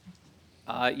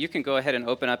You can go ahead and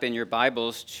open up in your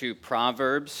Bibles to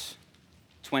Proverbs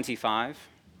 25.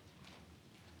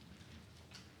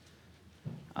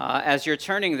 As you're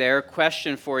turning there,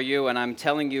 question for you, and I'm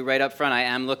telling you right up front, I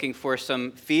am looking for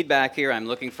some feedback here. I'm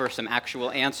looking for some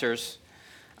actual answers.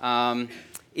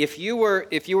 If you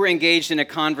were engaged in a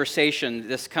conversation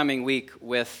this coming week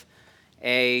with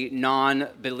a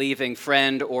non-believing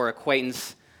friend or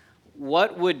acquaintance,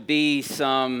 what would be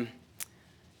some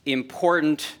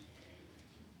important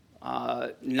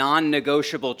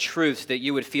non-negotiable truths that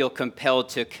you would feel compelled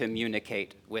to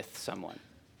communicate with someone?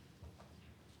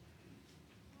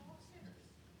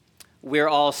 We're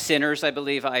all sinners, I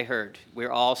believe I heard.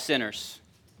 We're all sinners.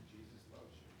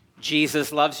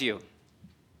 Jesus loves you.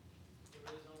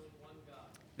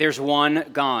 There's one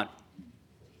God.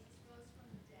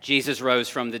 Jesus rose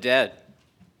from the dead.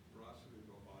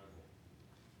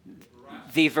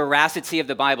 The veracity of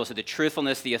the Bible, so the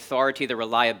truthfulness, the authority, the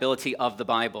reliability of the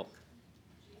Bible.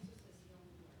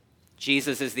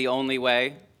 Jesus is the only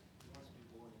way.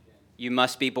 You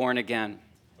must be born again.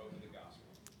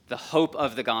 The hope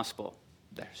of the gospel.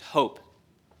 There's hope.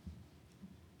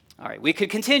 All right, we could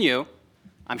continue.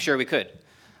 I'm sure we could.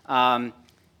 And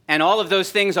all of those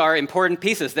things are important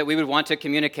pieces that we would want to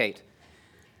communicate.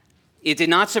 It did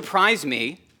not surprise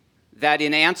me that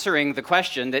in answering the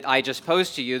question that I just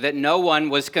posed to you, that no one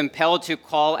was compelled to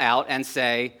call out and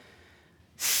say,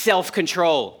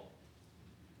 self-control.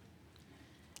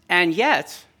 And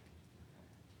yet,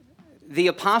 the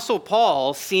Apostle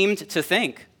Paul seemed to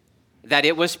think that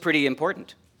it was pretty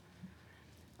important.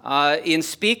 In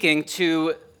speaking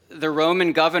to the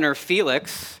Roman governor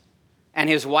Felix and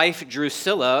his wife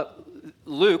Drusilla,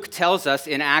 Luke tells us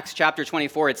in Acts chapter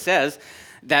 24, it says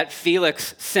that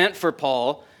Felix sent for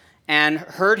Paul and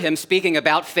heard him speaking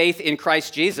about faith in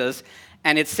Christ Jesus.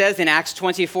 And it says in Acts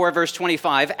 24, verse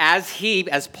 25,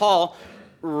 as Paul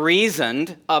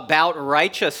reasoned about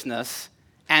righteousness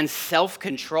and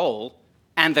self-control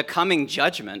and the coming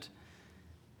judgment,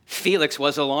 Felix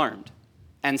was alarmed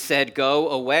and said, "Go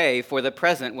away for the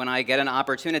present. When I get an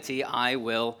opportunity, I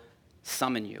will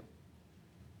summon you."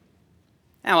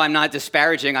 Now, I'm not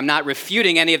disparaging, I'm not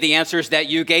refuting any of the answers that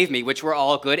you gave me, which were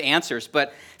all good answers,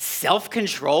 but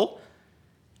self-control?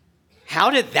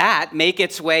 How did that make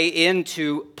its way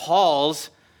into Paul's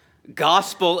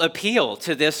gospel appeal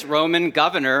to this Roman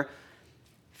governor,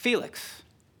 Felix?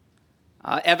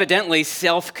 Evidently,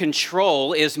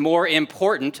 self-control is more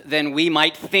important than we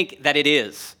might think that it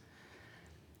is.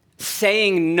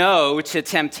 Saying no to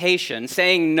temptation,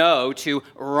 saying no to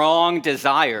wrong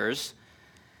desires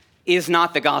is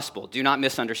not the gospel. Do not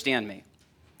misunderstand me.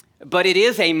 But it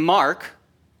is a mark,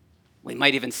 we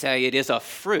might even say it is a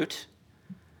fruit,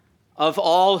 of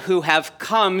all who have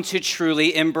come to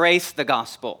truly embrace the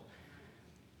gospel.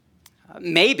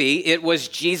 Maybe it was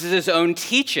Jesus' own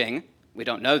teaching, we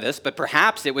don't know this, but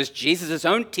perhaps it was Jesus'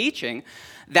 own teaching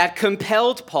that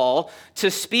compelled Paul to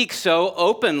speak so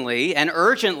openly and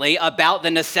urgently about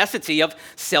the necessity of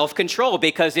self-control,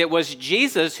 because it was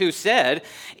Jesus who said,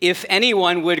 "If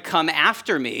anyone would come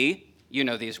after me," you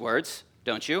know these words,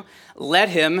 don't you? "Let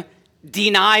him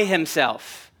deny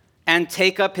himself and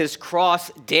take up his cross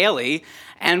daily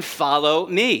and follow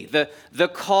me." The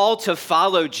call to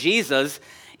follow Jesus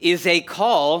is a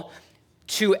call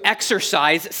to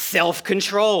exercise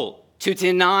self-control, to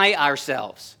deny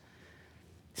ourselves.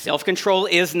 Self-control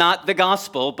is not the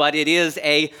gospel, but it is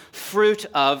a fruit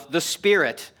of the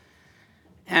Spirit,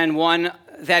 and one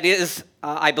that is,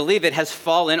 I believe it has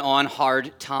fallen on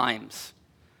hard times.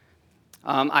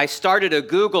 I started a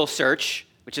Google search,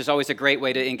 which is always a great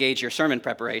way to engage your sermon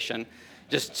preparation,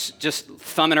 just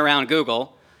thumbing around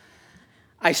Google.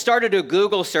 I started a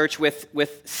Google search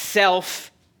with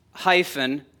self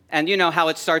hyphen, and you know how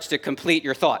it starts to complete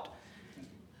your thought.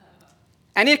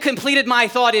 And it completed my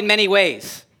thought in many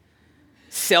ways.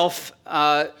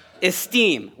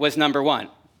 Self-esteem was number one,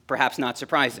 perhaps not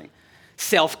surprising.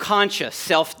 Self-conscious,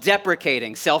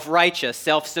 self-deprecating, self-righteous,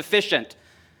 self-sufficient,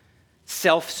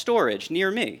 self-storage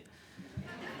near me.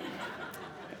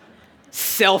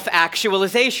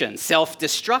 Self-actualization,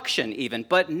 self-destruction even,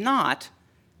 but not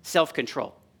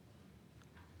self-control.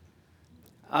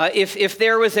 If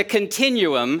there was a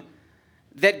continuum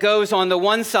that goes on the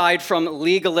one side from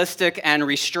legalistic and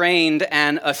restrained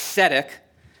and ascetic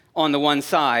on the one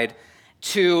side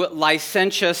to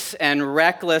licentious and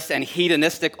reckless and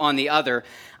hedonistic on the other,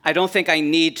 I don't think I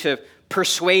need to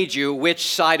persuade you which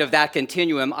side of that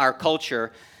continuum our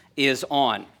culture is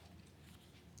on.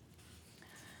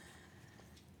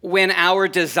 When our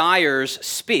desires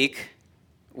speak,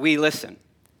 we listen.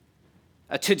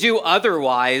 To do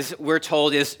otherwise, we're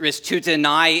told, is to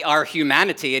deny our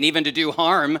humanity and even to do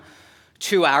harm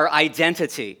to our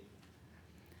identity.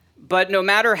 But no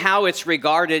matter how it's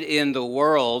regarded in the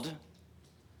world,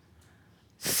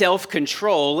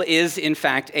 self-control is, in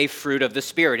fact, a fruit of the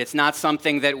Spirit. It's not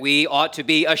something that we ought to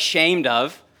be ashamed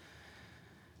of,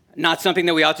 not something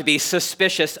that we ought to be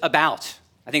suspicious about.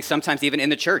 I think sometimes even in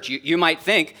the church, you might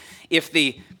think if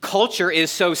the culture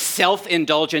is so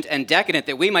self-indulgent and decadent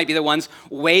that we might be the ones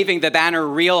waving the banner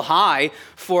real high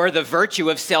for the virtue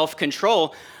of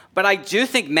self-control. But I do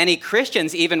think many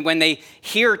Christians, even when they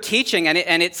hear teaching and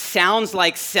it sounds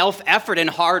like self-effort and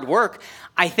hard work,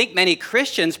 I think many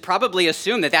Christians probably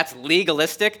assume that that's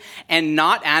legalistic and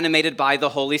not animated by the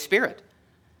Holy Spirit.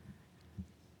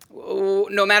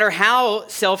 No matter how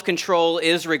self-control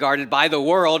is regarded by the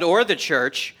world or the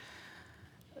church,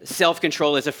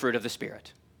 self-control is a fruit of the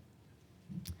Spirit.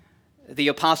 The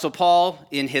Apostle Paul,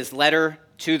 in his letter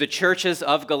to the churches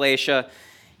of Galatia,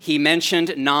 he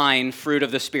mentioned 9 fruit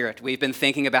of the Spirit. We've been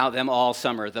thinking about them all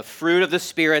summer. The fruit of the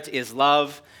Spirit is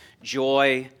love,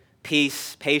 joy,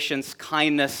 peace, patience,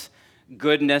 kindness,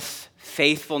 goodness,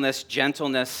 faithfulness,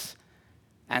 gentleness,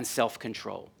 and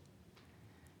self-control.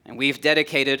 And we've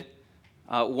dedicated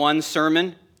one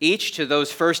sermon each to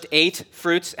those first 8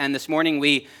 fruits, and this morning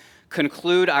we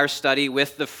conclude our study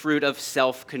with the fruit of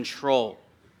self-control.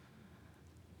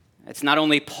 It's not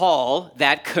only Paul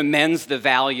that commends the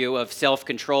value of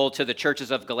self-control to the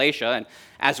churches of Galatia, and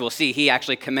as we'll see, he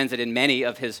actually commends it in many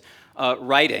of his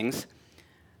writings,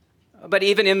 but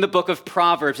even in the book of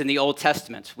Proverbs in the Old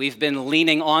Testament. We've been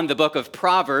leaning on the book of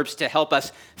Proverbs to help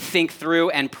us think through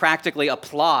and practically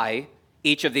apply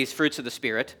each of these fruits of the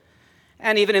Spirit.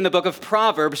 And even in the book of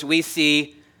Proverbs, we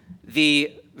see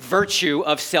the virtue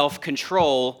of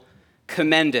self-control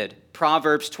commended.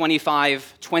 Proverbs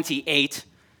 25:28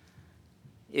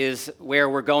 is where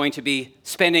we're going to be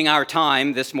spending our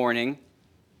time this morning.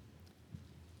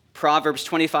 Proverbs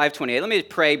 25:28. Let me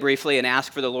pray briefly and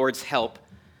ask for the Lord's help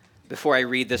before I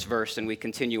read this verse and we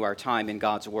continue our time in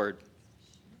God's Word.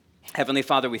 Heavenly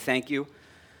Father, we thank you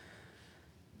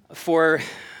for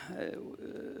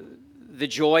the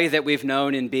joy that we've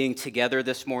known in being together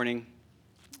this morning.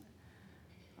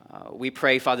 We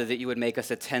pray, Father, that you would make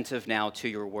us attentive now to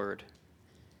your word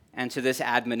and to this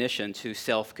admonition to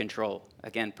self-control.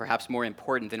 Again, perhaps more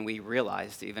important than we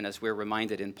realized, even as we're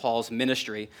reminded in Paul's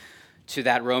ministry to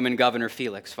that Roman governor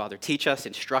Felix. Father, teach us,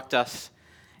 instruct us,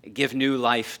 give new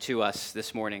life to us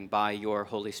this morning by your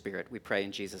Holy Spirit. We pray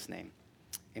in Jesus' name.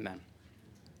 Amen.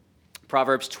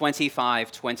 Proverbs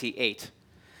 25:28.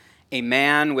 A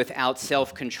man without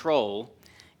self-control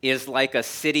is like a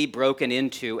city broken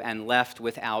into and left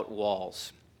without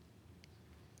walls.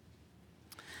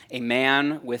 A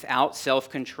man without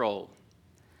self-control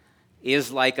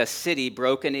is like a city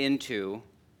broken into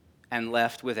and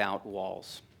left without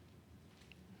walls.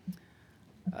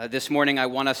 This morning, I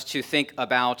want us to think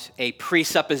about a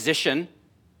presupposition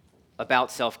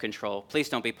about self-control. Please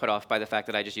don't be put off by the fact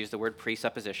that I just used the word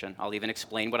presupposition. I'll even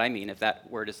explain what I mean if that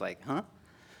word is like, huh?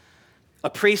 A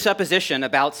presupposition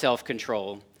about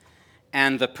self-control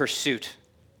and the pursuit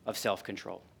of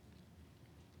self-control.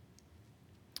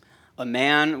 A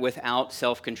man without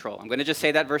self-control. I'm going to just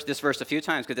say this verse a few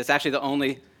times because it's actually the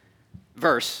only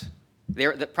verse.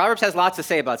 The Proverbs has lots to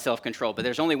say about self-control, but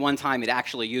there's only one time it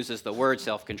actually uses the word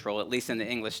self-control, at least in the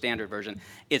English Standard Version.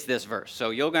 It's this verse.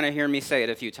 So you're going to hear me say it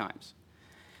a few times.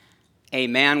 A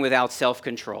man without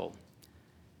self-control.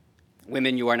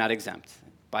 Women, you are not exempt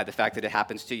by the fact that it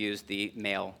happens to use the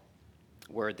male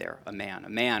word there, a man. A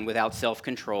man without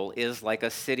self-control is like a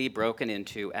city broken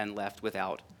into and left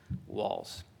without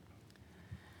walls.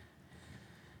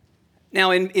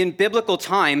 Now, in biblical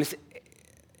times,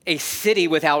 a city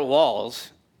without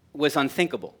walls was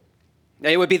unthinkable.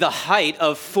 It would be the height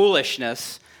of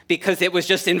foolishness because it was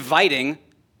just inviting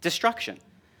destruction.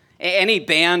 Any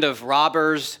band of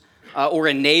robbers or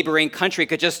a neighboring country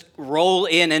could just roll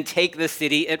in and take the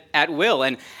city at will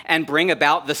and bring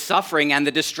about the suffering and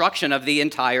the destruction of the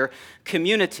entire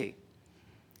community.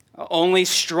 Only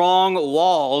strong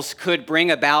walls could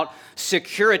bring about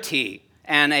security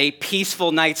and a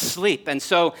peaceful night's sleep. And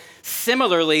so,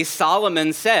 similarly,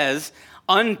 Solomon says,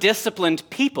 undisciplined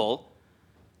people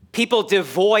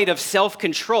devoid of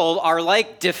self-control are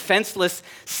like defenseless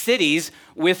cities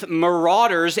with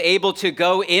marauders able to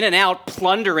go in and out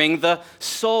plundering the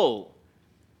soul.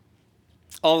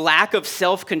 A lack of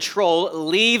self-control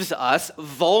leaves us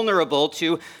vulnerable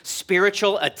to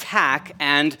spiritual attack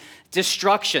and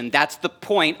destruction. That's the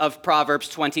point of Proverbs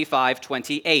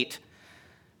 25:28.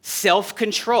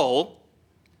 Self-control,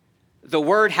 the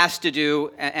word has to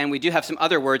do, and we do have some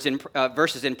other words in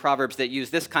verses in Proverbs that use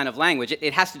this kind of language.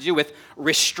 It has to do with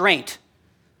restraint,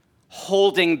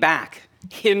 holding back,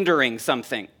 hindering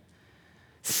something.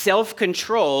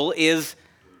 Self-control is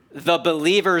the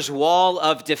believer's wall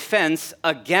of defense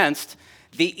against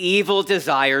the evil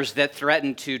desires that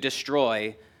threaten to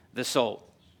destroy the soul.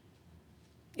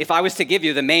 If I was to give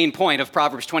you the main point of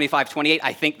Proverbs 25:28,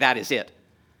 I think that is it.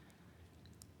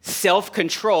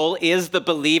 Self-control is the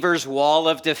believer's wall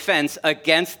of defense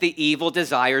against the evil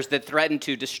desires that threaten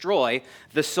to destroy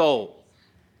the soul.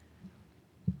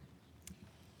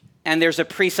 And there's a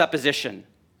presupposition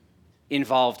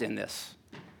involved in this.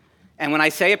 And when I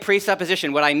say a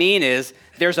presupposition, what I mean is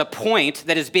there's a point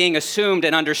that is being assumed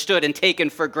and understood and taken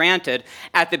for granted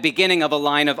at the beginning of a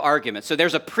line of argument. So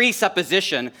there's a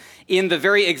presupposition in the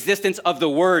very existence of the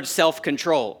word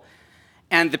self-control.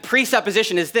 And the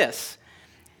presupposition is this.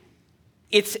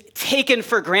 It's taken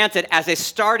for granted as a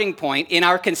starting point in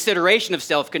our consideration of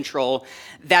self-control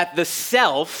that the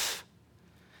self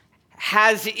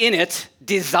has in it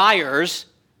desires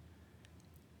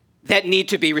that need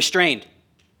to be restrained.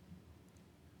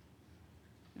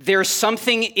 There's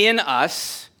something in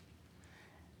us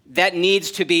that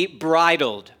needs to be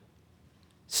bridled,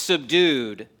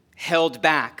 subdued, held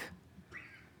back.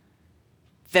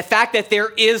 The fact that there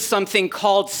is something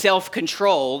called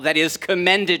self-control that is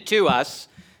commended to us,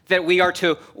 that we are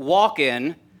to walk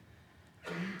in,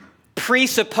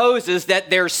 presupposes that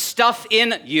there's stuff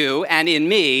in you and in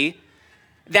me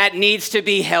that needs to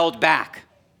be held back.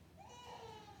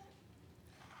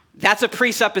 That's a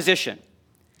presupposition.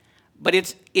 But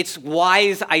it's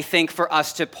wise, I think, for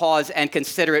us to pause and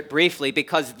consider it briefly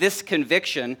because this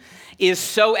conviction is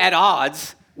so at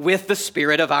odds with the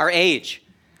spirit of our age.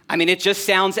 I mean, it just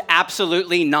sounds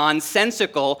absolutely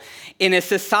nonsensical in a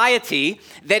society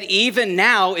that even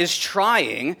now is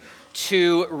trying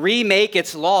to remake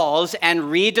its laws and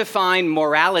redefine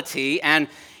morality and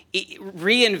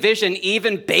re-envision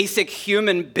even basic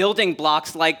human building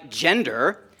blocks like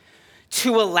gender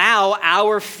to allow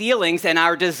our feelings and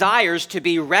our desires to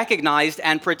be recognized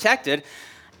and protected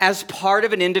as part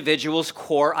of an individual's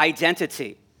core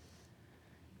identity.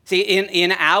 See,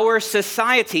 in our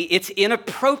society, it's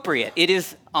inappropriate, it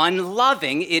is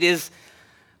unloving, it is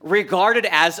regarded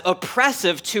as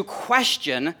oppressive to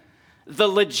question the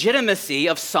legitimacy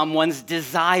of someone's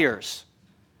desires.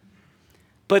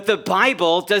 But the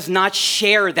Bible does not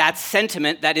share that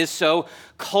sentiment that is so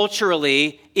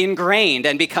culturally ingrained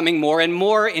and becoming more and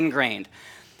more ingrained.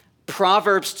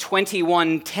 Proverbs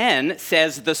 21:10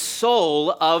 says, "The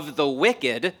soul of the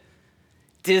wicked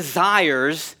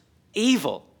desires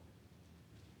evil."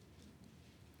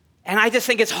 And I just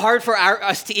think it's hard for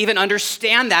us to even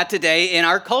understand that today in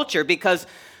our culture because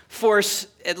for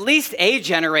at least a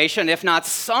generation, if not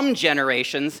some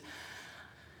generations,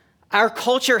 our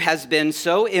culture has been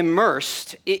so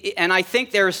immersed, and I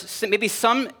think there's maybe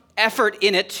some effort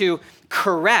in it to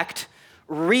correct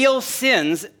real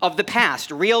sins of the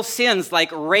past, real sins like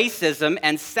racism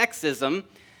and sexism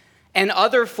and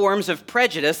other forms of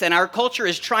prejudice, and our culture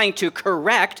is trying to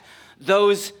correct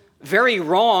those very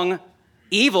wrong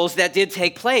evils that did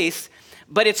take place,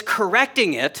 but it's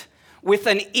correcting it with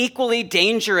an equally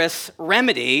dangerous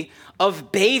remedy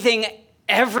of bathing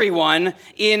everyone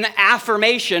in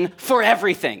affirmation for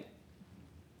everything.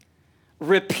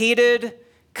 Repeated,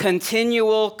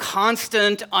 continual,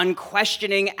 constant,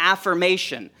 unquestioning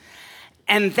affirmation.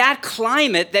 And that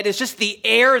climate that is just the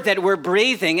air that we're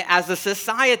breathing as a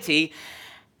society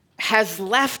has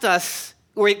left us,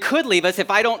 or it could leave us if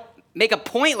I don't make a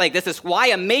point like this. That's why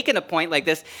I'm making a point like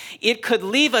this. It could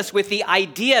leave us with the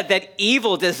idea that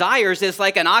evil desires is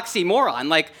like an oxymoron,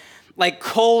 like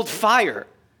cold fire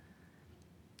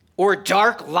or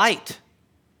dark light.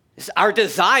 Our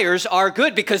desires are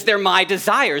good because they're my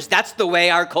desires. That's the way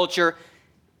our culture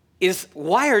is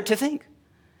wired to think.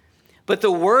 But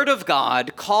the Word of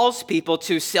God calls people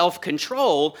to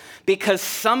self-control because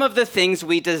some of the things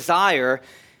we desire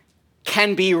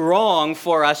can be wrong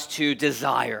for us to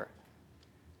desire.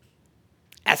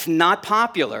 That's not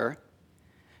popular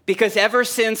because ever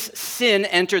since sin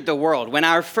entered the world, when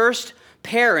our first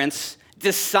parents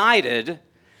decided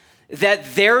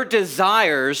that their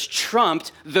desires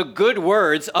trumped the good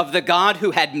words of the God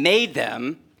who had made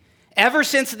them, ever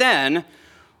since then,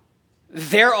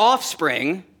 their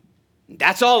offspring,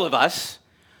 that's all of us,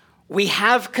 we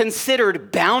have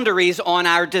considered boundaries on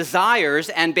our desires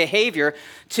and behavior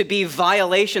to be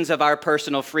violations of our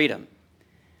personal freedom.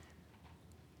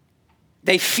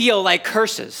 They feel like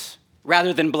curses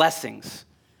rather than blessings.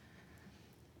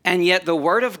 And yet the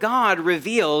Word of God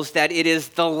reveals that it is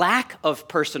the lack of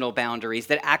personal boundaries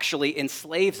that actually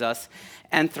enslaves us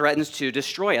and threatens to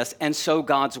destroy us. And so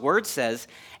God's Word says,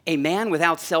 a man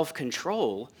without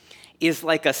self-control is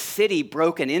like a city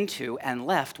broken into and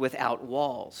left without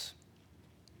walls.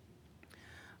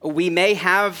 We may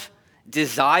have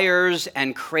desires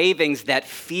and cravings that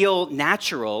feel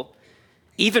natural,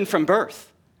 even from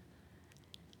birth.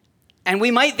 And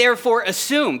we might therefore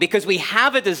assume, because we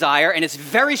have a desire and it's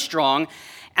very strong,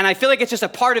 and I feel like it's just a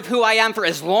part of who I am for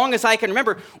as long as I can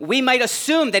remember, we might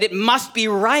assume that it must be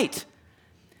right.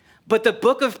 But the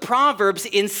book of Proverbs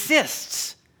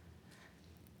insists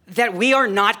that we are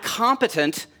not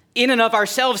competent in and of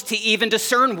ourselves to even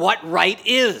discern what right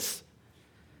is.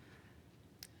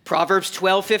 Proverbs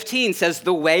 12:15 says,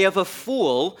 "The way of a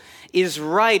fool is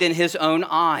right in his own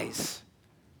eyes."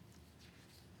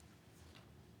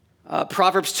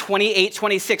 Proverbs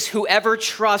 28:26, "Whoever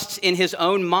trusts in his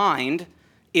own mind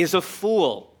is a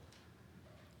fool,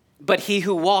 but he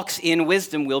who walks in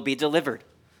wisdom will be delivered."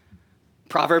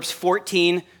 Proverbs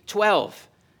 14:12,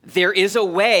 "There is a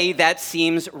way that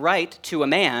seems right to a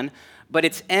man, but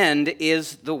its end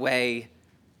is the way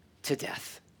to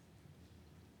death."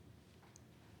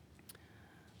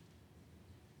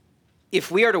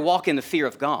 If we are to walk in the fear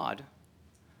of God,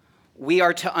 we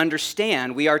are to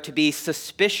understand, we are to be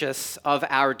suspicious of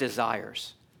our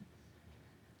desires.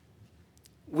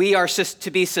 We are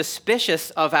to be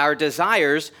suspicious of our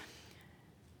desires,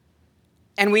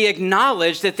 and we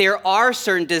acknowledge that there are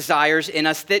certain desires in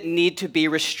us that need to be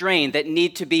restrained, that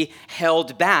need to be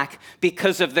held back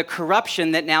because of the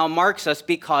corruption that now marks us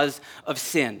because of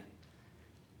sin.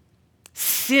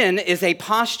 Sin is a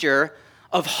posture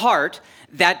of heart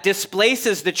that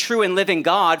displaces the true and living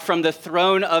God from the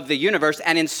throne of the universe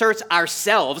and inserts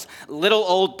ourselves, little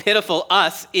old pitiful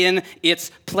us, in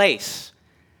its place.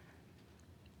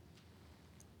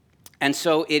 And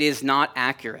so it is not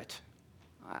accurate.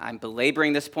 I'm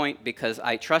belaboring this point because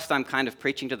I trust I'm kind of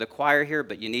preaching to the choir here,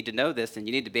 but you need to know this and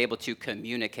you need to be able to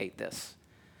communicate this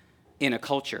in a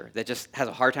culture that just has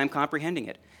a hard time comprehending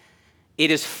it. It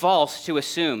is false to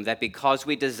assume that because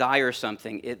we desire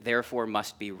something, it therefore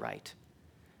must be right.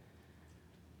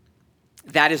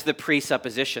 That is the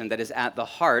presupposition that is at the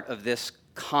heart of this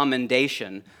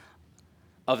commendation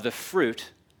of the fruit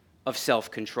of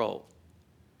self-control.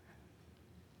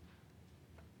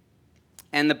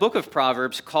 And the book of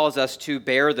Proverbs calls us to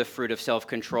bear the fruit of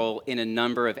self-control in a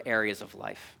number of areas of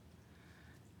life.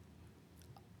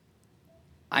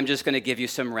 I'm just going to give you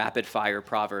some rapid-fire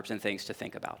proverbs and things to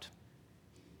think about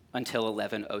until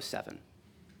 11:07.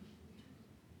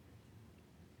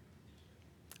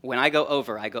 When I go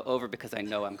over because I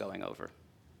know I'm going over.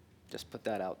 Just put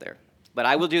that out there. But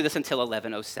I will do this until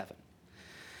 11:07.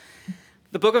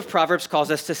 The book of Proverbs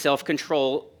calls us to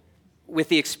self-control with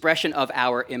the expression of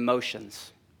our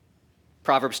emotions.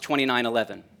 Proverbs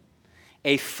 29:11.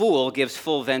 "A fool gives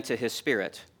full vent to his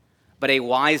spirit, but a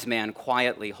wise man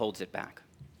quietly holds it back."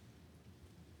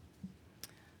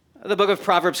 The book of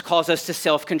Proverbs calls us to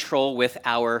self-control with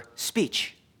our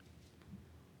speech.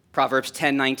 Proverbs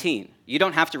 10:19. You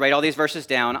don't have to write all these verses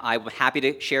down. I'm happy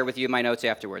to share with you my notes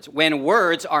afterwards. "When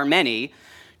words are many,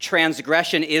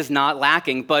 transgression is not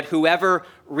lacking, but whoever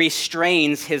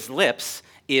restrains his lips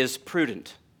is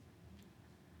prudent."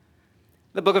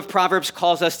 The book of Proverbs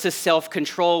calls us to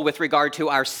self-control with regard to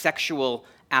our sexual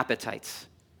appetites.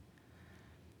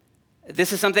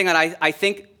 This is something that I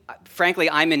think, frankly,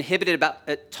 I'm inhibited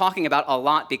about talking about a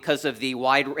lot because of the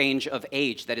wide range of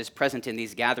age that is present in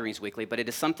these gatherings weekly, but it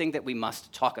is something that we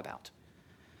must talk about.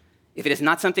 If it is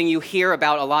not something you hear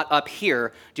about a lot up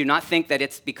here, do not think that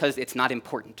it's because it's not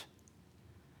important.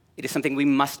 It is something we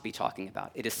must be talking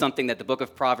about. It is something that the book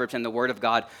of Proverbs and the Word of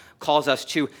God calls us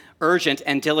to urgent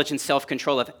and diligent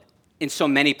self-control of in so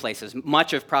many places.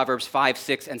 Much of Proverbs 5,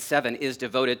 6, and 7 is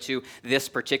devoted to this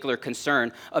particular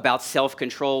concern about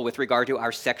self-control with regard to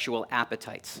our sexual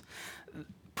appetites.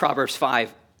 Proverbs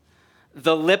 5,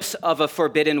 "The lips of a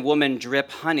forbidden woman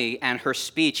drip honey, and her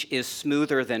speech is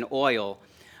smoother than oil.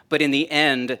 But in the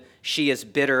end, she is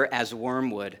bitter as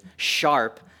wormwood,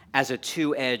 sharp as a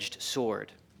two-edged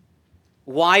sword.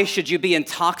 Why should you be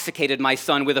intoxicated, my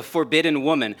son, with a forbidden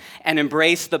woman and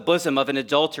embrace the bosom of an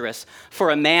adulteress? For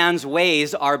a man's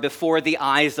ways are before the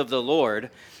eyes of the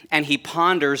Lord, and he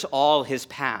ponders all his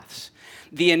paths.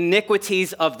 The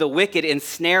iniquities of the wicked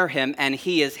ensnare him, and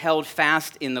he is held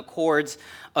fast in the cords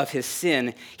of his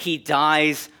sin. He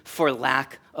dies for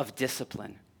lack of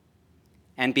discipline,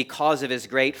 and because of his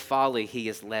great folly, he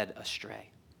is led astray."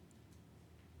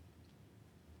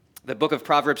 The book of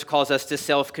Proverbs calls us to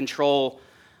self-control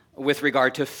with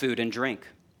regard to food and drink.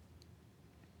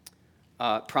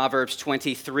 Proverbs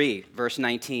 23, verse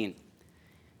 19.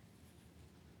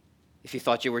 If you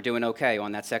thought you were doing okay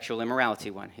on that sexual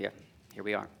immorality one, here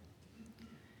we are.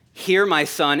 Hear, my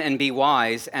son, and be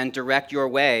wise, and direct your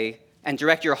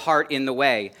heart in the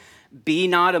way. Be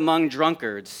not among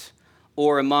drunkards,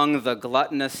 or among the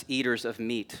gluttonous eaters of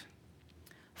meat.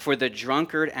 For the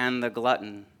drunkard and the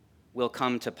glutton will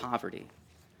come to poverty,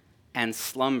 and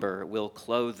slumber will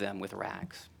clothe them with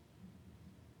rags.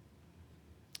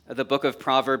 The book of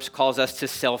Proverbs calls us to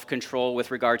self-control with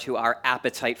regard to our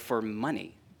appetite for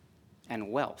money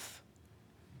and wealth.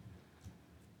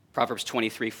 Proverbs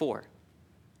 23:4.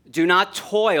 Do not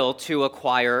toil to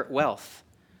acquire wealth.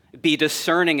 Be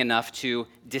discerning enough to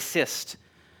desist.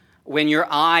 When your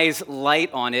eyes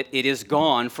light on it, it is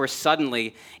gone, for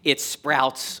suddenly it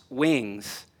sprouts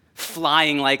wings,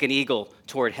 flying like an eagle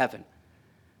toward heaven.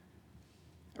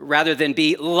 Rather than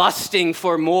be lusting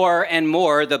for more and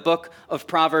more, the book of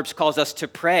Proverbs calls us to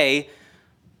pray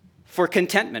for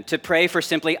contentment, to pray for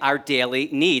simply our daily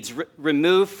needs.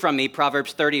 Remove from me,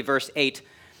 Proverbs 30, verse 8,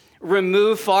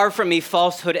 remove far from me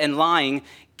falsehood and lying.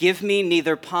 Give me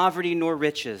neither poverty nor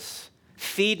riches.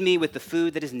 Feed me with the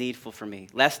food that is needful for me,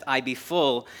 lest I be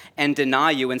full and deny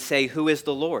you and say, who is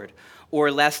the Lord? Or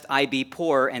lest I be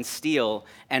poor and steal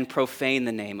and profane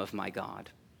the name of my God.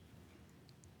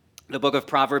 The book of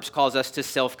Proverbs calls us to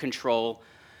self-control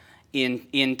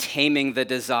in taming the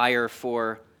desire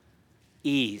for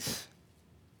ease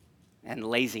and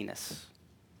laziness.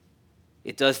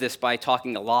 It does this by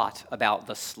talking a lot about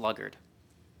the sluggard.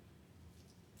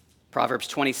 Proverbs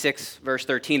 26, verse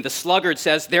 13, the sluggard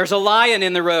says, there's a lion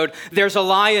in the road, there's a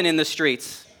lion in the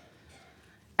streets.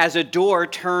 As a door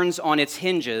turns on its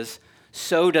hinges,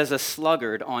 so does a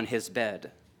sluggard on his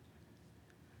bed.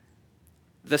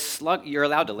 You're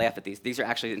allowed to laugh at these. These are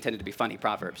actually intended to be funny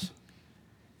proverbs.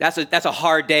 That's a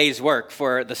hard day's work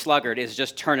for the sluggard, is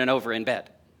just turning over in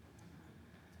bed.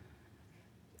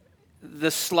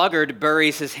 The sluggard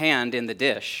buries his hand in the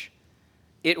dish.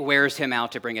 It wears him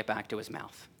out to bring it back to his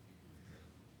mouth.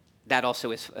 That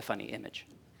also is a funny image.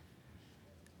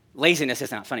 Laziness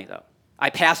is not funny, though.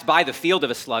 I passed by the field of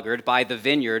a sluggard, by the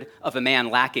vineyard of a man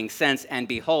lacking sense, and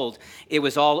behold, it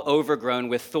was all overgrown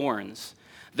with thorns.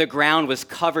 The ground was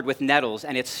covered with nettles,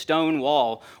 and its stone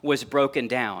wall was broken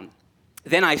down.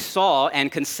 Then I saw and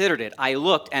considered it. I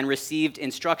looked and received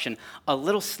instruction. A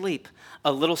little sleep,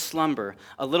 a little slumber,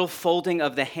 a little folding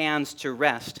of the hands to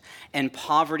rest, and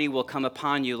poverty will come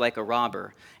upon you like a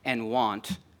robber, and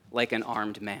want like an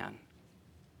armed man.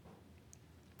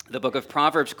 The book of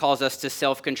Proverbs calls us to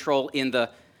self-control in the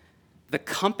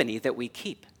company that we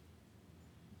keep.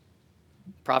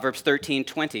 Proverbs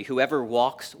 13:20, whoever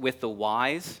walks with the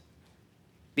wise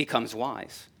becomes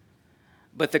wise,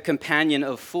 but the companion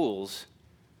of fools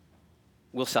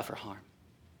will suffer harm.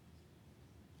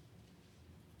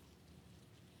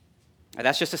 Now,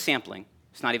 that's just a sampling.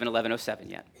 It's not even 11:07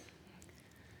 yet.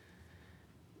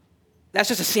 That's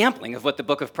just a sampling of what the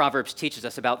book of Proverbs teaches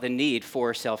us about the need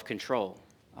for self-control.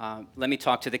 Let me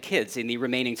talk to the kids in the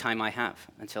remaining time I have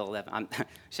until 11. I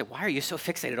said, why are you so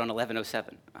fixated on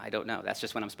 11:07? I don't know. That's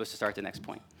just when I'm supposed to start the next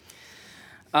point.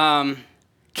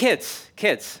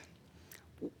 Kids,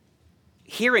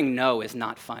 hearing no is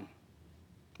not fun.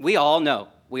 We all know,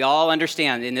 we all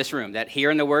understand in this room that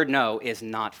hearing the word no is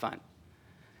not fun.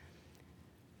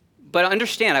 But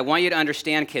I want you to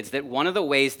understand, kids, that one of the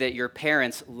ways that your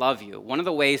parents love you, one of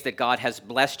the ways that God has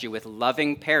blessed you with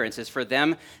loving parents is for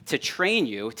them to train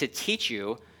you, to teach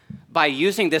you, by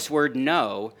using this word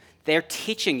no, they're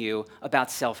teaching you about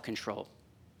self-control.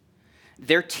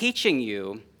 They're teaching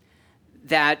you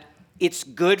that it's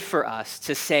good for us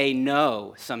to say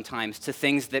no sometimes to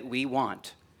things that we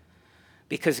want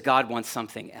because God wants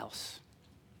something else.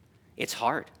 It's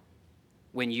hard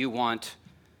when you want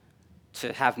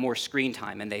to have more screen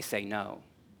time and they say no.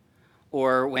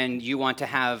 Or when you want to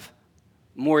have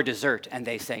more dessert and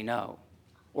they say no.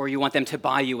 Or you want them to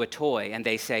buy you a toy and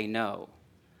they say no.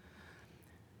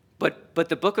 But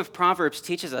the book of Proverbs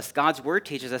teaches us, God's word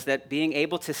teaches us, that being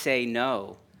able to say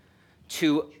no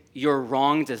to your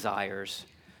wrong desires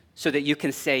so that you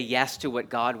can say yes to what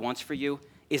God wants for you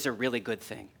is a really good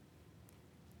thing.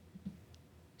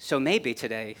 So maybe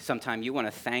today, sometime, you want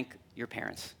to thank your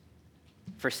parents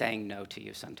for saying no to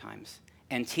you sometimes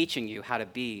and teaching you how to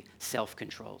be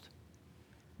self-controlled.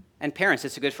 And parents,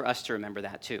 it's good for us to remember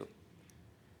that too,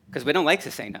 because we don't like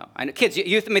to say no. Kids,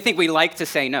 you may think we like to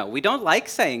say no. We don't like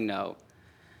saying no.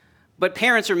 But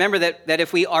parents, remember that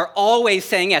if we are always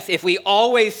saying yes, if we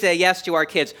always say yes to our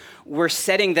kids, we're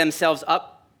setting themselves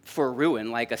up for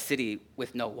ruin like a city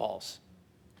with no walls.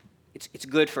 It's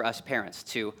good for us parents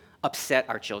to upset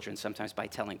our children sometimes by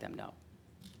telling them no.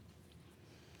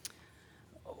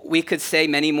 we could say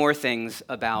many more things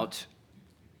about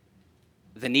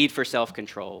the need for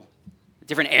self-control,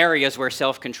 different areas where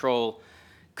self-control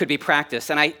could be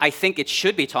practiced. And I think it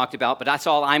should be talked about, but that's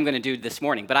all I'm going to do this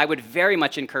morning. But I would very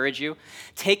much encourage you,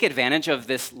 take advantage of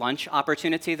this lunch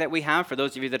opportunity that we have for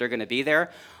those of you that are going to be there,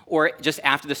 or just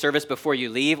after the service before you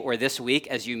leave, or this week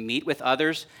as you meet with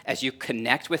others, as you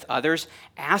connect with others,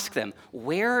 ask them,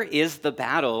 where is the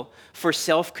battle for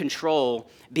self-control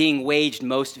being waged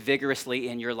most vigorously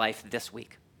in your life this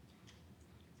week?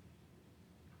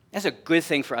 That's a good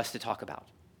thing for us to talk about.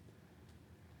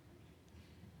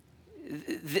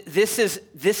 This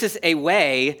is a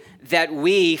way that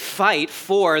we fight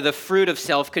for the fruit of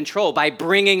self-control by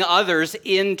bringing others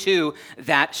into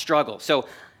that struggle. So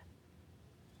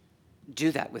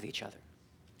do that with each other.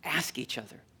 Ask each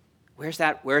other, where's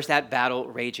that battle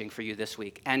raging for you this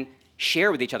week? And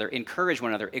share with each other, encourage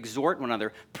one another, exhort one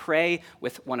another, pray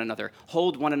with one another,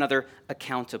 hold one another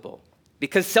accountable.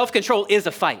 Because self-control is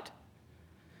a fight.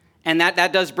 And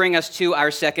that does bring us to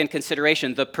our second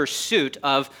consideration, the pursuit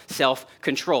of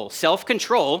self-control.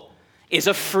 Self-control is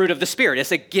a fruit of the Spirit.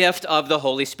 It's a gift of the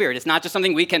Holy Spirit. It's not just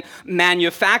something we can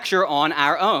manufacture on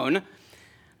our own,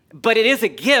 but it is a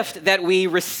gift that we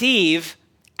receive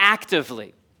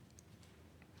actively.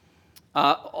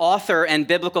 Author and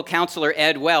biblical counselor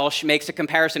Ed Welsh makes a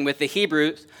comparison with the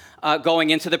Hebrews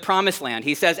going into the Promised Land.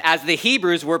 He says, as the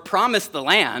Hebrews were promised the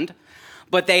land,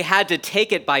 but they had to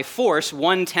take it by force,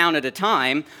 one town at a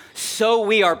time, so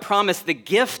we are promised the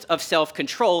gift of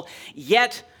self-control,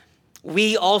 yet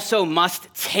we also must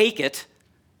take it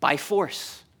by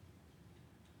force.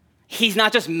 He's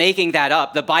not just making that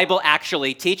up. The Bible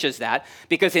actually teaches that,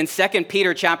 because in 2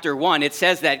 Peter chapter 1, it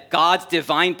says that God's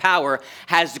divine power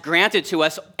has granted to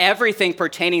us everything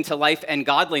pertaining to life and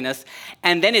godliness.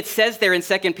 And then it says there in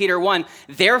 2 Peter 1,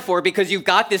 therefore, because you've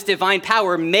got this divine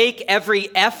power, make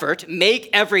every effort. Make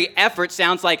every effort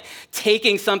sounds like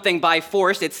taking something by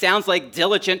force. It sounds like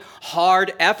diligent,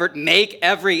 hard effort. Make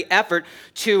every effort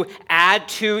to add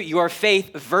to your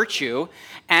faith virtue,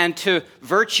 and to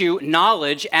virtue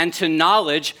knowledge, and to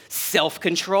knowledge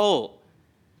self-control.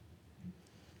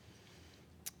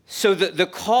 So the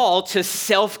call to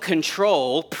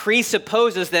self-control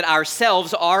presupposes that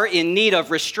ourselves are in need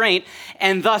of restraint,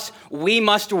 and thus we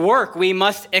must work, we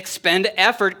must expend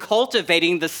effort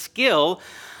cultivating the skill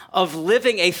of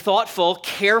living a thoughtful,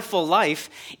 careful life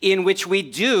in which we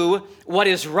do what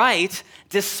is right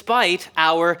despite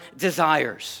our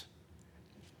desires.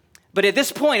 But at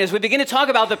this point, as we begin to talk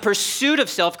about the pursuit of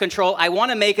self-control, I want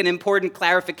to make an important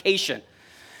clarification.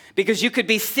 Because you could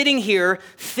be sitting here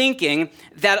thinking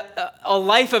that a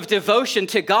life of devotion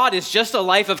to God is just a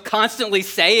life of constantly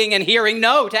saying and hearing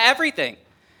no to everything.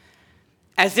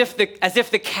 As if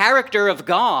the character of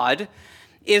God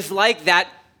is like that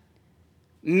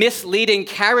misleading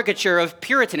caricature of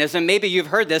Puritanism. Maybe you've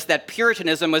heard this, that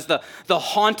Puritanism was the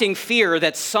haunting fear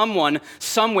that someone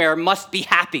somewhere must be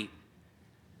happy.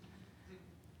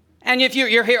 And if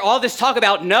you're here, all this talk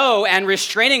about no and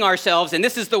restraining ourselves, and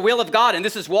this is the will of God, and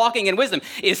this is walking in wisdom,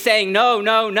 is saying no,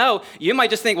 no, no. You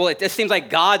might just think, well, it seems like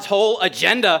God's whole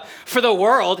agenda for the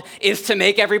world is to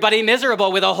make everybody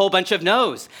miserable with a whole bunch of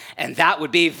no's. And that would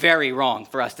be very wrong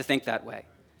for us to think that way.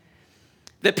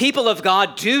 The people of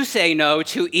God do say no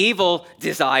to evil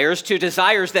desires, to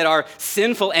desires that are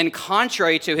sinful and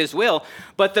contrary to his will,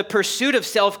 but the pursuit of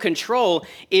self-control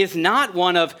is not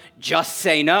one of just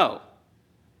say no.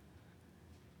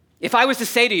 If I was to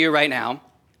say to you right now,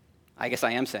 I guess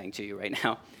I am saying to you right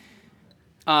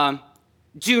now,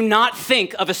 do not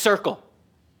think of a circle.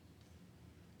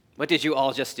 What did you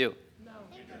all just do? No.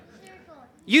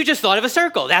 You just thought of a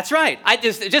circle. That's right.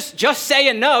 Just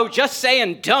saying no, just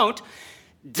saying don't,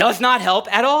 does not help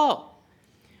at all.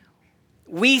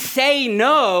 We say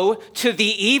no to the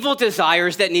evil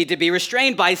desires that need to be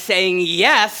restrained by saying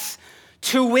yes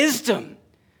to wisdom.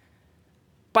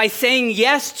 By saying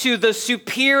yes to the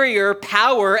superior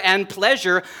power and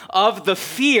pleasure of the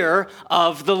fear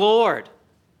of the Lord.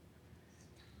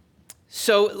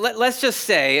 So let's just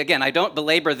say, again, I don't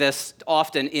belabor this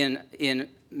often in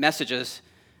messages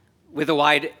with a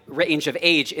wide range of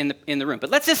age in the room, but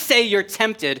let's just say you're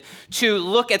tempted to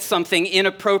look at something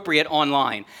inappropriate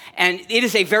online, and it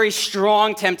is a very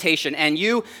strong temptation, and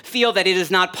you feel that it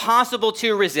is not possible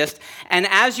to resist, and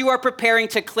as you are preparing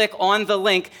to click on the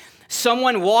link,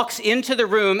 someone walks into the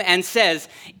room and says,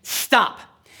 stop.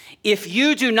 If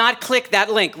you do not click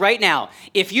that link right now,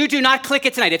 if you do not click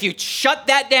it tonight, if you shut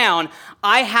that down,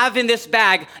 I have in this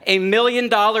bag $1 million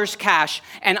cash,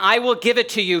 and I will give it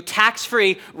to you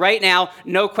tax-free right now,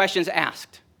 no questions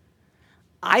asked.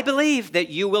 I believe that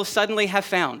you will suddenly have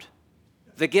found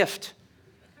the gift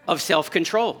of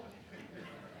self-control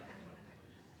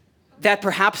that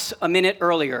perhaps a minute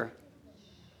earlier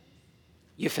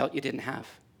you felt you didn't have.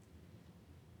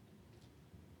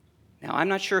 Now, I'm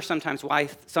not sure sometimes why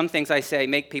some things I say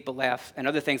make people laugh and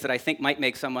other things that I think might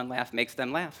make someone laugh makes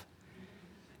them laugh.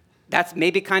 That's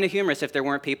maybe kind of humorous if there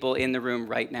weren't people in the room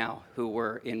right now who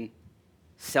were in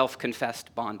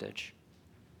self-confessed bondage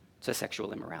to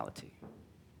sexual immorality.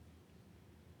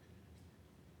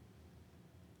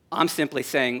 I'm simply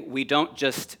saying we don't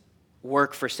just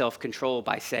work for self-control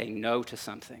by saying no to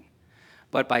something,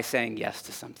 but by saying yes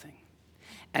to something.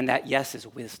 And that yes is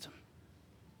wisdom.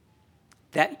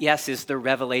 That yes is the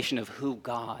revelation of who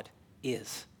God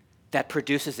is, that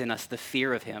produces in us the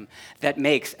fear of him, that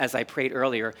makes, as I prayed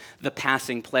earlier, the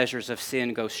passing pleasures of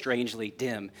sin go strangely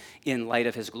dim in light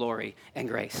of his glory and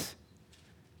grace.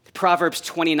 Proverbs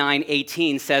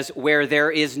 29:18 says, where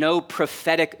there is no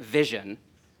prophetic vision,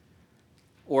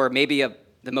 or maybe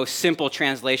the most simple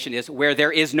translation is, where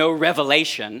there is no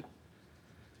revelation,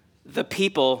 the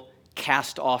people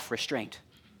cast off restraint.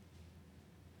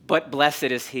 But blessed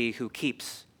is he who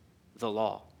keeps the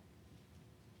law.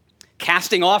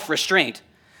 Casting off restraint,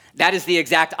 that is the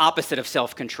exact opposite of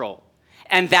self-control.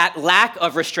 And that lack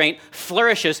of restraint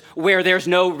flourishes where there's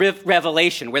no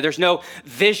revelation, where there's no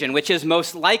vision, which is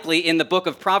most likely in the book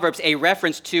of Proverbs a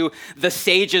reference to the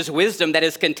sage's wisdom that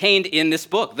is contained in this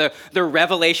book, the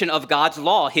revelation of God's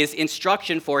law, his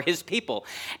instruction for his people.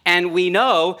 And we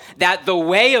know that the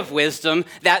way of wisdom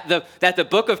that the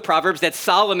book of Proverbs that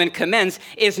Solomon commends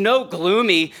is no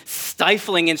gloomy,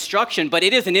 stifling instruction, but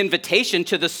it is an invitation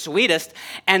to the sweetest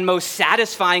and most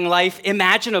satisfying life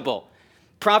imaginable.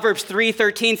 Proverbs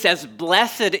 3:13 says,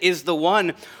 blessed is the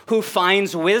one who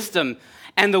finds wisdom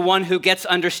and the one who gets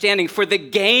understanding. For the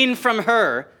gain from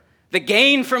her, the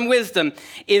gain from wisdom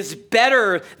is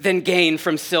better than gain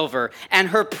from silver, and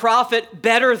her profit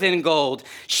better than gold.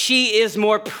 She is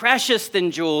more precious than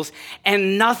jewels,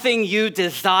 and nothing you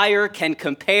desire can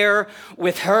compare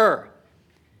with her.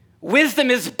 Wisdom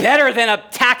is better than a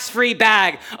tax-free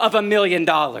bag of $1 million.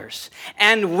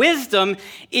 And wisdom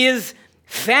is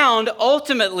found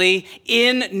ultimately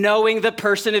in knowing the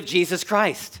person of Jesus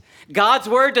Christ. God's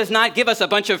word does not give us a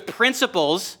bunch of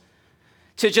principles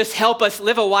to just help us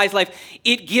live a wise life.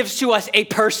 It gives to us a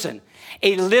person,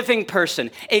 a living person,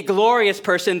 a glorious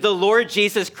person, the Lord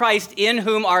Jesus Christ, in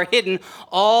whom are hidden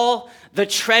all the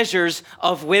treasures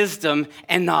of wisdom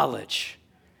and knowledge.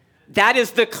 That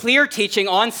is the clear teaching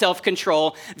on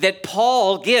self-control that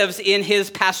Paul gives in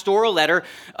his pastoral letter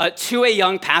to a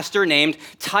young pastor named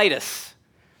Titus.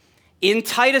 In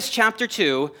Titus chapter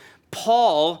 2,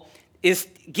 Paul is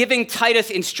giving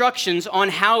Titus instructions on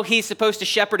how he's supposed to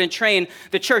shepherd and train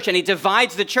the church. And he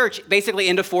divides the church basically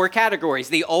into 4 categories: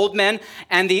 the old men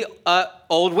and the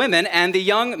old women, and the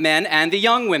young men and the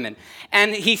young women.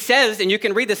 And he says, and you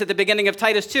can read this at the beginning of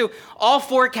Titus 2, all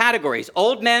 4 categories: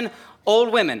 old men,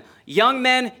 old women, young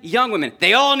men, young women.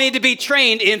 They all need to be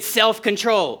trained in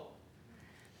self-control.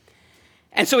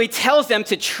 And so he tells them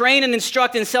to train and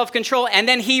instruct in self-control, and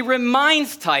then he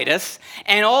reminds Titus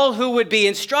and all who would be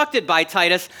instructed by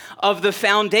Titus of the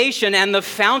foundation and the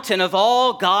fountain of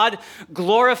all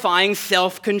God-glorifying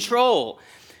self-control.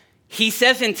 He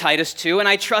says in Titus 2, and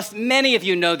I trust many of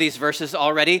you know these verses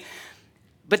already,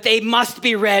 but they must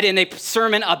be read in a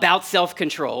sermon about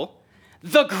self-control.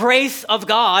 The grace of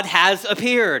God has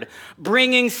appeared,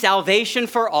 bringing salvation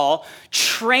for all,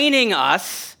 training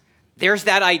us. There's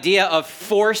that idea of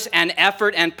force and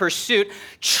effort and pursuit,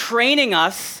 training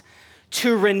us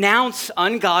to renounce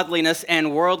ungodliness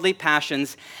and worldly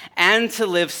passions and to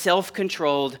live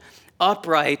self-controlled,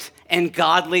 upright, and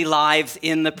godly lives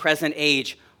in the present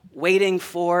age, waiting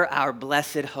for our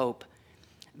blessed hope,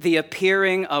 the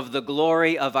appearing of the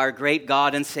glory of our great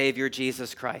God and Savior,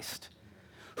 Jesus Christ,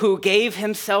 who gave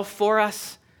himself for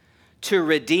us to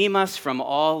redeem us from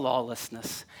all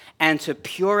lawlessness and to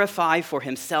purify for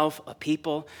himself a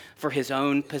people for his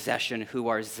own possession who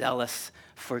are zealous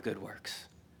for good works.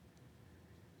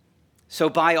 So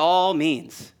by all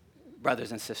means,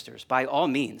 brothers and sisters, by all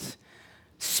means,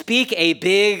 speak a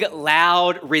big,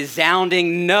 loud,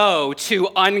 resounding no to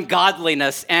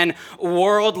ungodliness and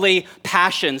worldly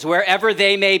passions, wherever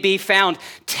they may be found,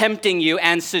 tempting you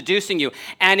and seducing you.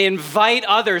 And invite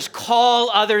others, call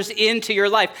others into your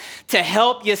life to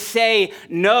help you say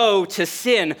no to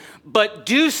sin, but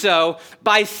do so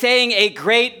by saying a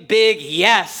great big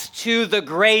yes to the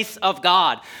grace of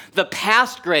God, the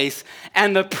past grace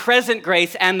and the present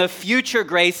grace and the future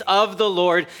grace of the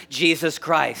Lord Jesus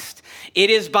Christ. It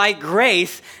is by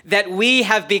grace that we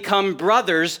have become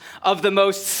brothers of the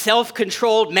most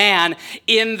self-controlled man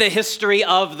in the history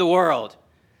of the world.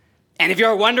 And if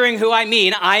you're wondering who I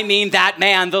mean that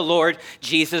man, the Lord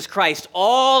Jesus Christ.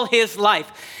 All his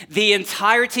life, the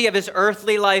entirety of his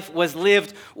earthly life was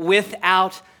lived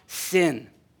without sin.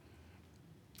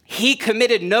 He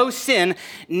committed no sin,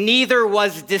 neither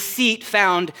was deceit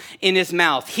found in his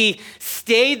mouth. He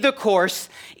stayed the course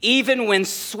even when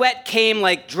sweat came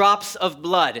like drops of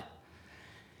blood.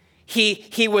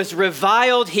 He was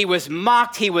reviled, he was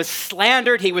mocked, he was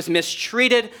slandered, he was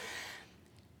mistreated.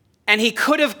 And he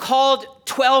could have called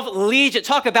 12 legions,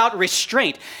 talk about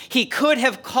restraint. He could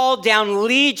have called down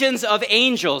legions of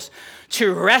angels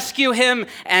to rescue him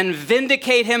and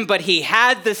vindicate him, but he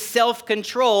had the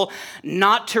self-control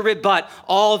not to rebut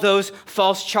all those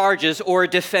false charges or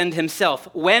defend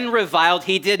himself. When reviled,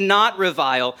 he did not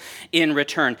revile in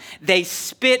return. They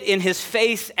spit in his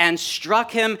face and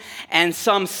struck him, and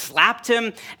some slapped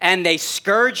him, and they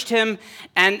scourged him,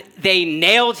 and they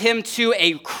nailed him to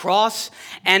a cross.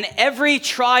 And every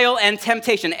trial and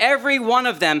temptation, every one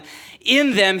of them,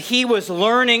 in them, he was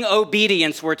learning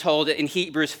obedience, we're told in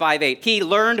Hebrews 5:8. He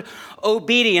learned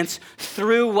obedience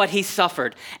through what he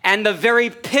suffered. And the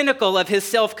very pinnacle of his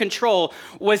self-control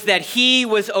was that he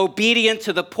was obedient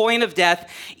to the point of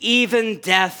death, even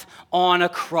death on a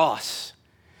cross.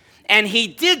 And he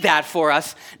did that for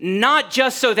us, not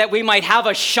just so that we might have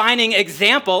a shining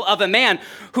example of a man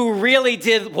who really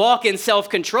did walk in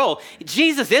self-control.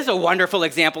 Jesus is a wonderful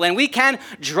example, and we can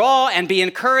draw and be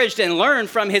encouraged and learn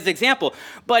from his example.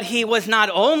 But he was not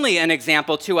only an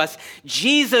example to us,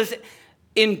 Jesus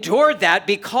endured that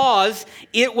because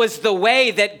it was the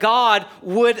way that God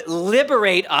would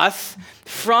liberate us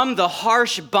from the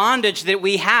harsh bondage that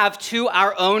we have to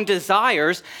our own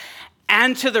desires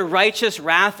and to the righteous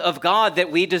wrath of God that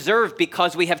we deserve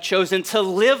because we have chosen to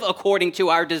live according to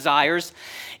our desires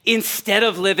instead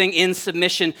of living in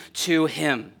submission to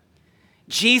him.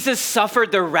 Jesus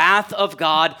suffered the wrath of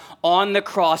God on the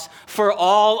cross for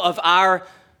all of our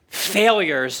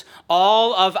failures,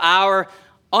 all of our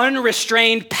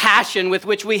unrestrained passion with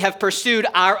which we have pursued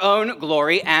our own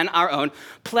glory and our own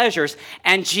pleasures.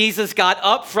 And Jesus got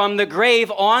up from the grave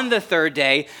on the third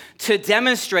day to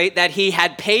demonstrate that he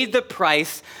had paid the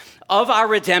price of our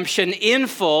redemption in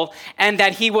full, and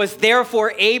that he was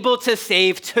therefore able to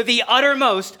save to the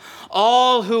uttermost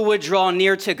all who would draw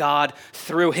near to God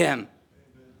through him.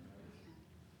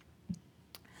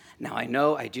 Now, I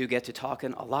know I do get to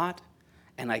talking a lot,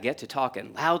 and I get to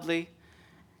talking loudly,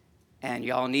 and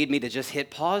y'all need me to just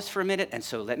hit pause for a minute, and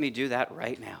so let me do that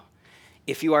right now.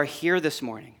 If you are here this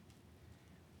morning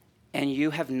and you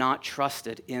have not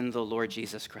trusted in the Lord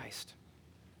Jesus Christ,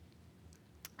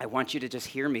 I want you to just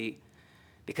hear me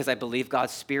because I believe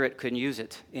God's Spirit can use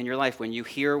it in your life. When you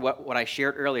hear what I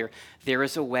shared earlier, there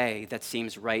is a way that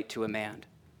seems right to a man,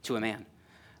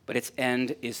 but its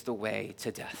end is the way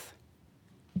to death.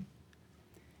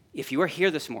 If you are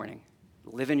here this morning,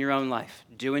 living your own life,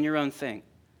 doing your own thing,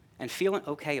 and feeling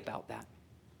okay about that,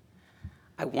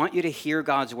 I want you to hear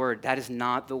God's word. That is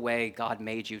not the way God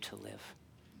made you to live.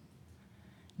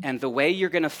 And the way you're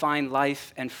going to find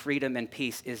life and freedom and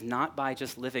peace is not by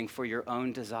just living for your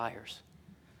own desires.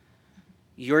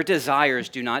 Your desires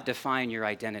do not define your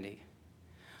identity.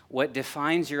 What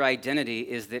defines your identity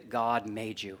is that God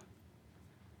made you.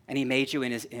 And he made you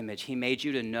in his image. He made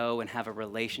you to know and have a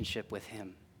relationship with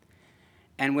him.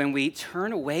 And when we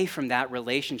turn away from that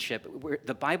relationship,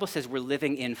 the Bible says we're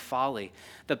living in folly.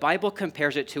 The Bible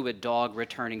compares it to a dog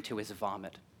returning to his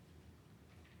vomit.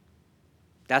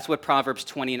 That's what Proverbs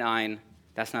 29,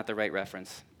 that's not the right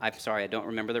reference. I'm sorry, I don't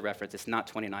remember the reference. It's not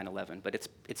 29:11, but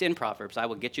it's in Proverbs. I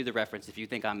will get you the reference if you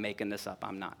think I'm making this up.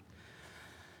 I'm not.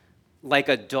 Like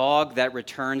a dog that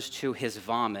returns to his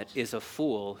vomit is a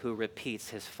fool who repeats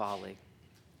his folly.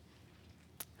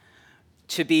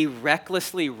 To be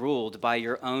recklessly ruled by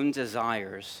your own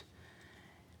desires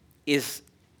is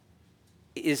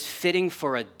fitting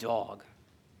for a dog.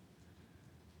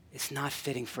 It's not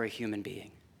fitting for a human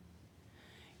being.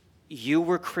 You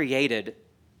were created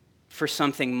for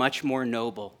something much more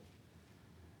noble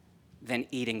than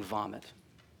eating vomit.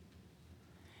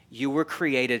 You were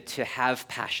created to have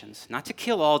passions, not to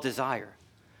kill all desire,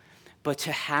 but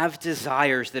to have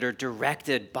desires that are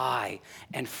directed by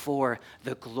and for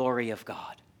the glory of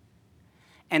God.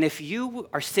 And if you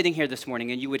are sitting here this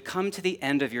morning and you would come to the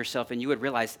end of yourself and you would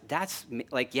realize that's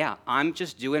like, yeah, I'm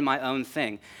just doing my own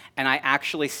thing, and I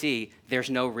actually see there's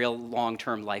no real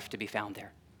long-term life to be found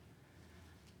there.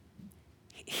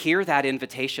 Hear that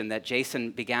invitation that Jason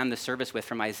began the service with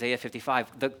from Isaiah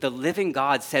 55. The living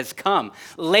God says, come,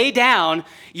 lay down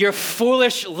your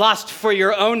foolish lust for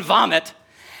your own vomit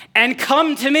and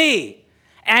come to me,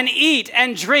 and eat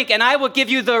and drink, and I will give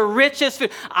you the richest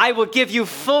food. I will give you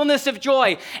fullness of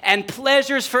joy and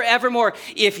pleasures forevermore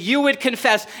if you would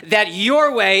confess that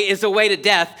your way is a way to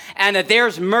death and that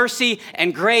there's mercy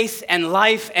and grace and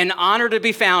life and honor to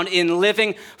be found in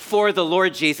living for the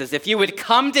Lord Jesus. If you would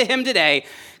come to him today,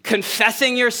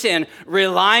 confessing your sin,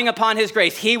 relying upon his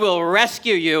grace, he will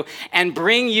rescue you and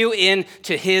bring you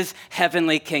into his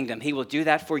heavenly kingdom. He will do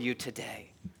that for you today.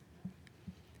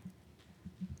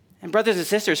 And brothers and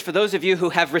sisters, for those of you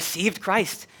who have received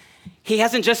Christ, he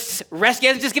hasn't just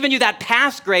given you that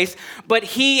past grace, but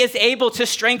he is able to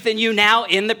strengthen you now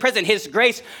in the present. His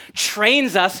grace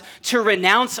trains us to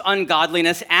renounce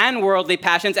ungodliness and worldly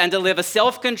passions and to live a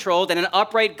self-controlled and an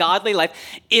upright, godly life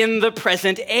in the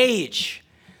present age.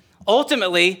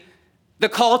 Ultimately, the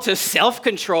call to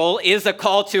self-control is a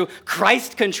call to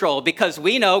Christ control, because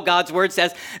we know God's word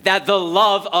says that the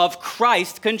love of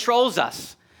Christ controls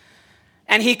us.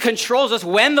 And he controls us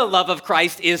when the love of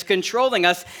Christ is controlling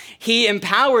us. He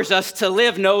empowers us to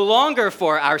live no longer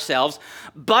for ourselves,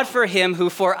 but for him who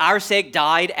for our sake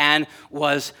died and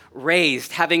was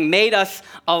raised. Having made us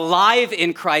alive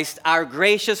in Christ, our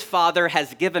gracious Father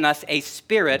has given us a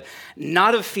spirit,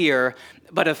 not of fear,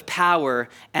 but of power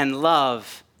and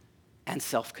love and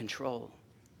self-control.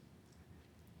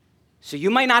 So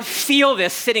you might not feel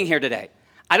this sitting here today.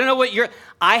 I don't know what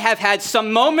I have had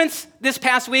some moments this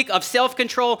past week of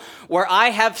self-control where I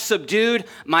have subdued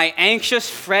my anxious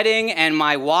fretting and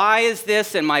my why is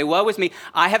this and my woe is me.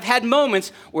 I have had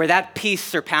moments where that peace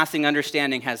surpassing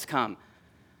understanding has come.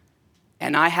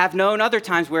 And I have known other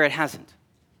times where it hasn't.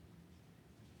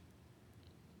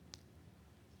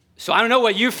 So I don't know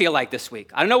what you feel like this week.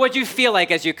 I don't know what you feel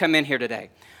like as you come in here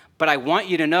today. But I want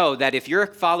you to know that if you're a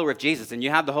follower of Jesus and you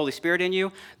have the Holy Spirit in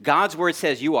you, God's word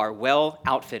says you are well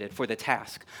outfitted for the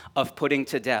task of putting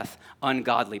to death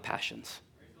ungodly passions.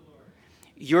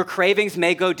 Your cravings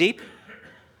may go deep,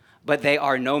 but they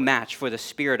are no match for the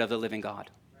Spirit of the living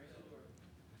God.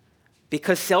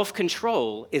 Because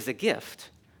self-control is a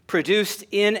gift produced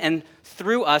in and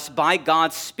through us by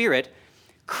God's Spirit.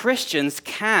 Christians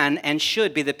can and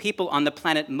should be the people on the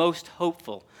planet most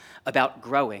hopeful about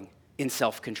growing in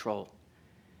self-control.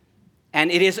 And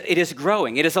it is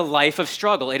growing. It is a life of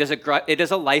struggle. It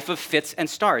is a life of fits and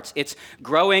starts. It's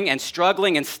growing and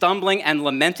struggling and stumbling and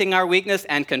lamenting our weakness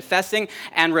and confessing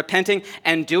and repenting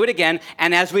and do it again.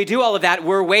 And as we do all of that,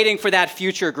 we're waiting for that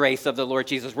future grace of the Lord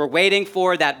Jesus. We're waiting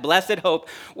for that blessed hope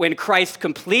when Christ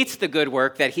completes the good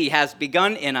work that he has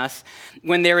begun in us,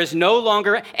 when there is no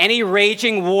longer any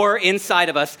raging war inside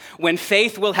of us, when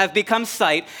faith will have become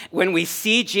sight, when we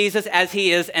see Jesus as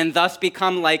he is and thus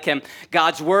become like him.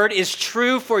 God's word is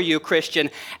true for you, Christian.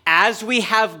 As we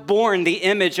have borne the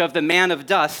image of the man of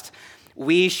dust,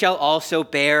 we shall also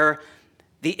bear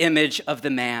the image of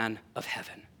the man of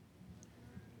heaven.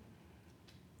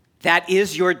 That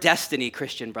is your destiny,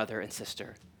 Christian brother and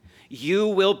sister. You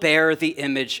will bear the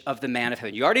image of the man of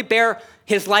heaven. You already bear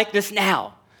his likeness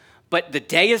now, but the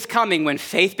day is coming when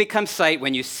faith becomes sight,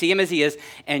 when you see him as he is,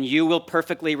 and you will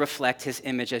perfectly reflect his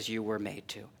image as you were made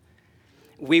to.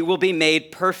 We will be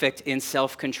made perfect in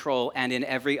self-control and in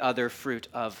every other fruit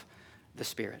of the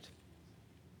Spirit.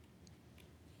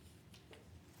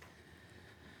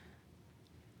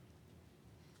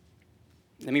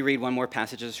 Let me read one more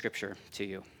passage of Scripture to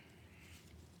you.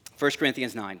 1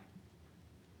 Corinthians 9.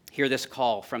 Hear this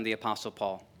call from the Apostle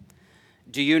Paul.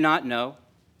 Do you not know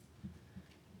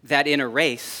that in a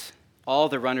race all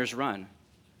the runners run,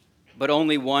 but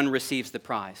only one receives the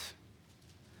prize?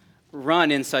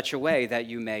 Run in such a way that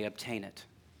you may obtain it.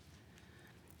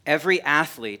 Every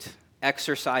athlete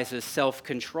exercises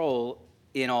self-control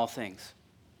in all things.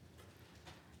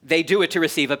 They do it to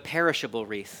receive a perishable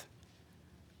wreath,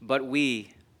 but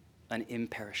we an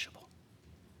imperishable.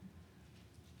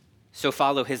 So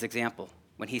follow his example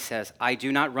when he says, I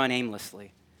do not run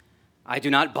aimlessly. I do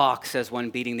not box as one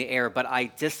beating the air, but I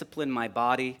discipline my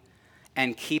body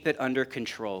and keep it under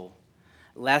control,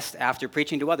 lest after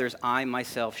preaching to others, I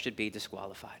myself should be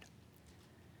disqualified.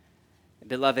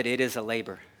 Beloved, it is a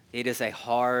labor. It is a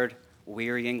hard,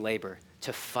 wearying labor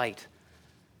to fight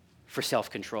for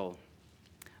self-control.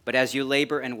 But as you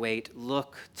labor and wait,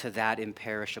 look to that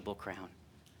imperishable crown.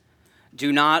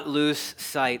 Do not lose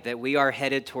sight that we are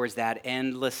headed towards that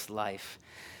endless life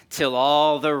till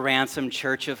all the ransomed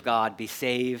church of God be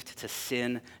saved to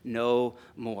sin no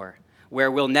more,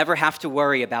 where we'll never have to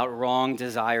worry about wrong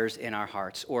desires in our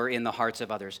hearts or in the hearts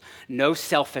of others. No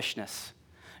selfishness,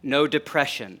 no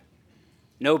depression,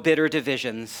 no bitter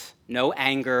divisions, no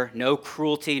anger, no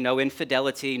cruelty, no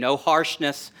infidelity, no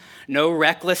harshness, no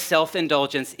reckless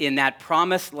self-indulgence. In that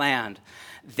promised land,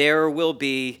 there will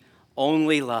be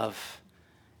only love,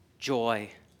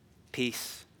 joy,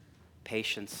 peace,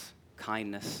 patience,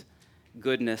 kindness,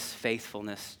 goodness,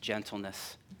 faithfulness,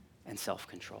 gentleness, and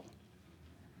self-control.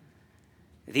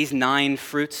 These 9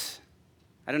 fruits,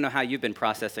 I don't know how you've been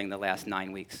processing the last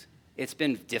 9 weeks. It's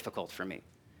been difficult for me.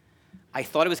 I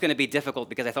thought it was going to be difficult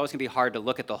because I thought it was going to be hard to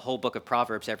look at the whole book of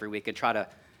Proverbs every week and try to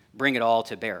bring it all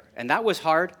to bear. And that was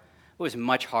hard. It was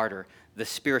much harder,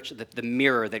 the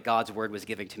mirror that God's word was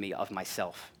giving to me of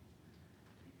myself.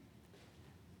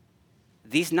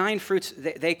 These 9 fruits,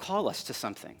 they call us to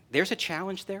something. There's a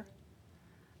challenge there,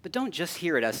 but don't just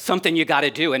hear it as something you got to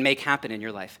do and make happen in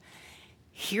your life.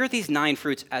 Hear these 9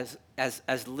 fruits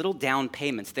as little down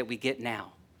payments that we get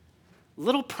now,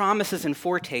 little promises and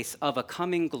foretastes of a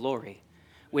coming glory,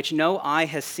 which no eye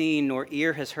has seen, nor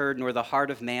ear has heard, nor the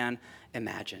heart of man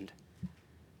imagined.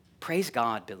 Praise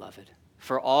God, beloved,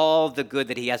 for all the good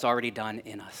that he has already done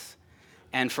in us,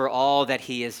 and for all that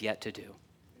he is yet to do.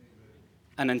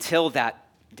 And until that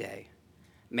day,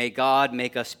 may God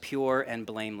make us pure and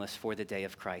blameless for the day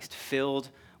of Christ, filled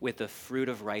with the fruit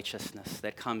of righteousness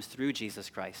that comes through Jesus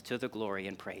Christ to the glory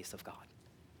and praise of God.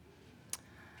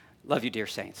 Love you, dear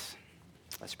saints.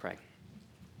 Let's pray.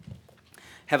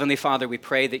 Heavenly Father, we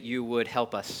pray that you would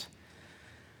help us.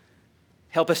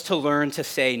 Help us to learn to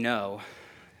say no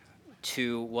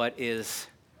to what is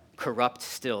corrupt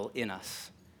still in us.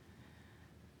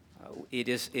 It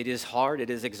is hard, it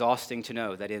is exhausting to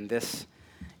know that in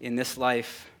this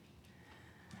life,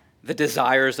 the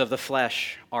desires of the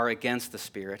flesh are against the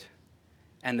Spirit,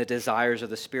 and the desires of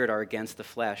the Spirit are against the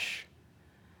flesh.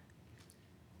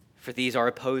 For these are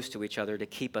opposed to each other to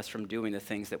keep us from doing the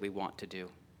things that we want to do.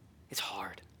 It's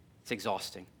hard, it's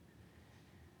exhausting.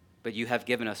 But you have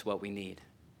given us what we need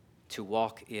to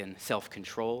walk in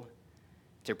self-control,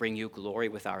 to bring you glory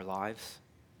with our lives.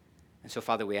 And so,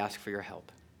 Father, we ask for your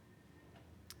help.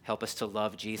 Help us to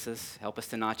love Jesus. Help us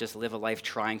to not just live a life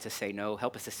trying to say no.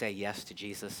 Help us to say yes to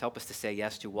Jesus. Help us to say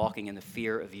yes to walking in the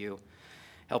fear of you.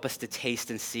 Help us to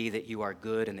taste and see that you are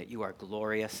good and that you are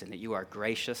glorious and that you are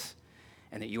gracious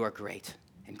and that you are great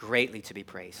and greatly to be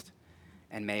praised.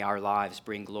 And may our lives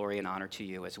bring glory and honor to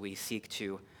you as we seek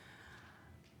to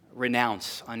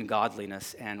renounce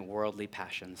ungodliness and worldly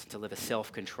passions, to live a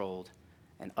self-controlled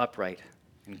and upright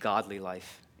and godly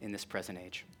life in this present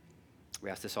age.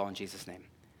 We ask this all in Jesus' name.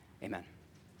 Amen.